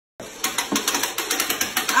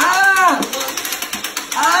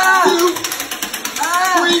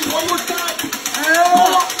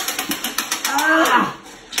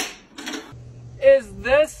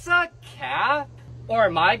or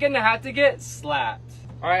am I gonna have to get slapped?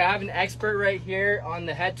 All right, I have an expert right here on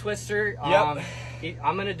the head twister. Yep.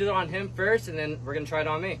 I'm gonna do it on him first, and then we're gonna try it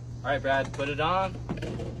on me. All right, Brad, put it on.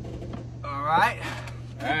 All right.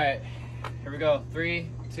 All right, here we go. 3,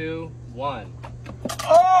 2, 1.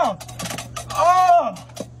 Oh! Oh!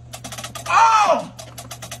 Oh!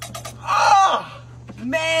 Oh!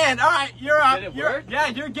 Man, all right, you're up. Did it work? Yeah,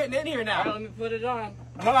 you're getting in here All now. right, let me put it on.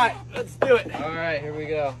 All right, let's do it. All right, here we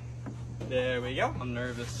go. There we go. I'm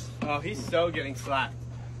nervous. Oh, he's so getting slapped.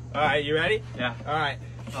 All right, you ready? Yeah. All right.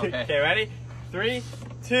 Okay. Okay, ready? 3,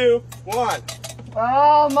 2, 1.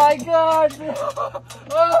 Oh my God!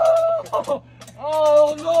 Oh!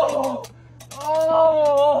 Oh no!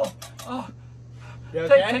 Oh! Oh! You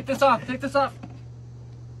okay? Take this off. Take this off.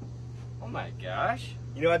 Oh my gosh!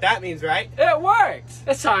 You know what that means, right? It worked.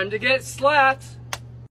 It's time to get slapped.